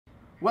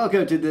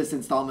Welcome to this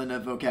installment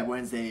of Vocab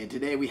Wednesday, and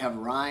today we have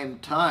rhyme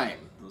time.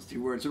 Those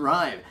two words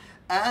rhyme,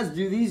 as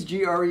do these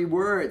GRE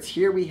words.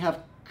 Here we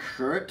have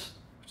Curt,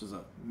 which is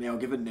a male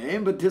given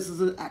name, but this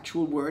is an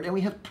actual word, and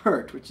we have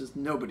Pert, which is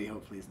nobody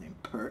hopefully is named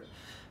Pert,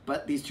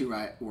 but these two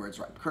words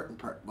rhyme, Curt and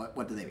Pert.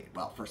 What do they mean?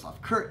 Well, first off,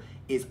 Curt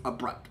is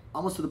abrupt,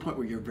 almost to the point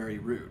where you're very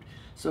rude.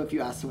 So if you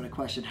ask someone a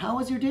question, how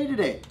was your day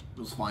today? It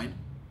was fine.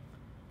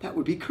 That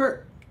would be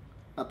Curt.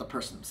 Not the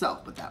person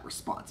himself, but that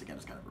response, again,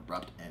 is kind of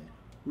abrupt and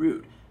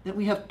rude. Then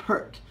we have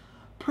Pert.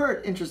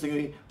 Pert,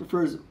 interestingly,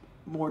 refers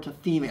more to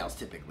females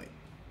typically.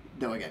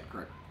 Though again,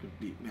 Curt could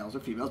be males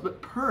or females,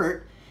 but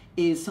Pert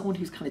is someone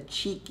who's kind of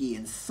cheeky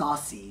and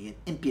saucy and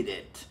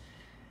impudent.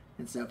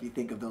 And so if you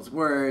think of those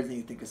words and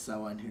you think of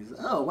someone who's,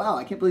 oh wow,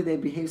 I can't believe they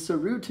behave so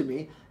rude to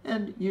me,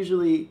 and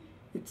usually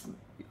it's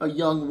a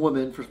young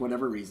woman for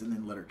whatever reason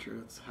in literature,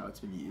 that's how it's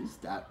been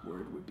used, that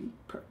word would be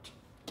Pert.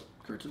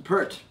 Curt and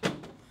Pert.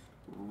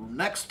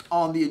 Next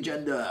on the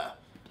agenda,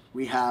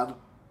 we have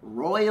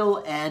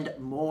Roil and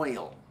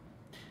Moil.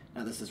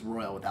 Now this is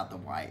royal without the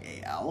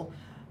Y-A-L,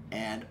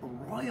 and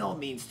roil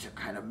means to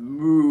kind of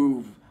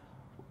move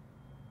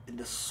in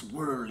the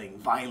swirling,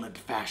 violent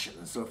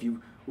fashion. So if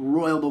you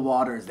roil the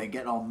waters, they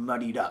get all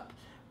muddied up.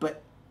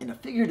 But in a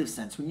figurative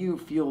sense, when you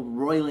feel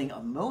roiling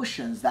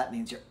emotions, that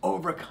means you're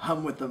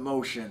overcome with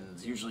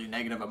emotions, usually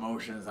negative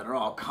emotions that are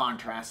all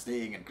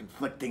contrasting and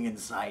conflicting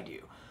inside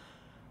you.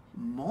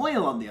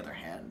 Moil, on the other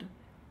hand,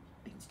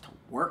 means to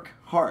work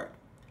hard.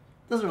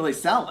 Doesn't really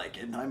sound like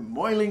it. I'm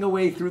moiling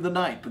away through the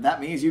night, but that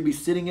means you'd be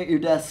sitting at your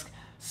desk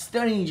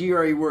studying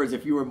GRE words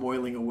if you were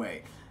moiling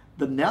away.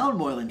 The noun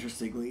moil,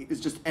 interestingly, is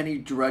just any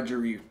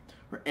drudgery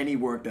or any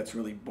work that's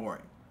really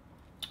boring.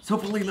 So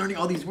hopefully learning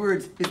all these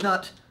words is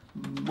not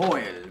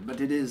moil,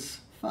 but it is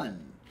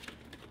fun.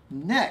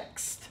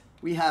 Next,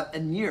 we have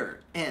Inure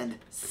and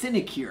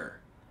Sinecure.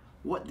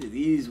 What do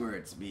these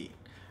words mean?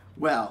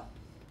 Well,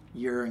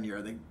 Inure and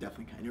Inure, they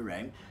definitely kind of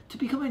rhyme. To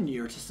become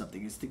inured to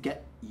something is to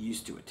get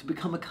used to it, to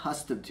become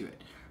accustomed to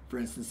it. For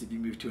instance, if you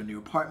move to a new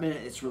apartment,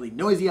 it's really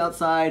noisy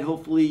outside,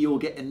 hopefully you'll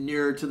get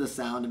inured to the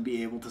sound and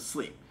be able to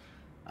sleep.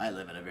 I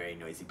live in a very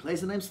noisy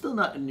place and I'm still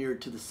not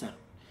inured to the sound.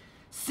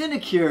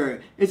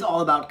 Sinecure is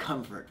all about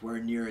comfort, where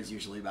inure is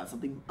usually about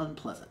something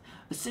unpleasant.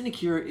 A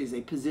sinecure is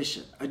a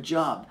position, a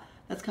job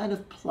that's kind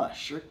of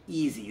plush or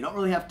easy. You don't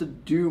really have to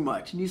do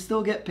much, and you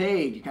still get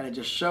paid. You kind of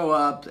just show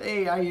up,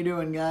 hey, how you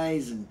doing,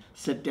 guys? And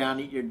sit down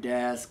at your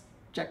desk,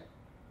 check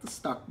the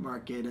stock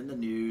market and the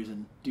news,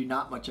 and do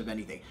not much of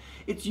anything.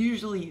 It's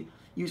usually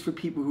used for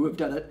people who have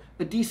done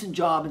a decent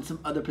job in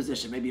some other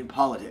position, maybe in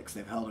politics.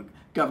 They've held a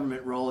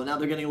government role, and now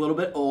they're getting a little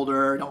bit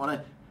older, don't want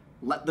to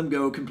let them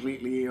go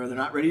completely, or they're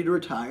not ready to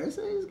retire,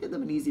 so just give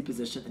them an easy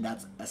position, and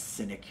that's a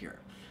sinecure.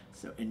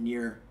 So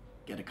inure,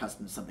 get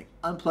accustomed to something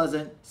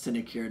unpleasant.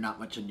 Sinecure, not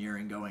much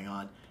inuring going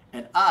on.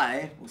 And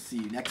I will see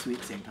you next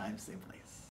week, same time, same place.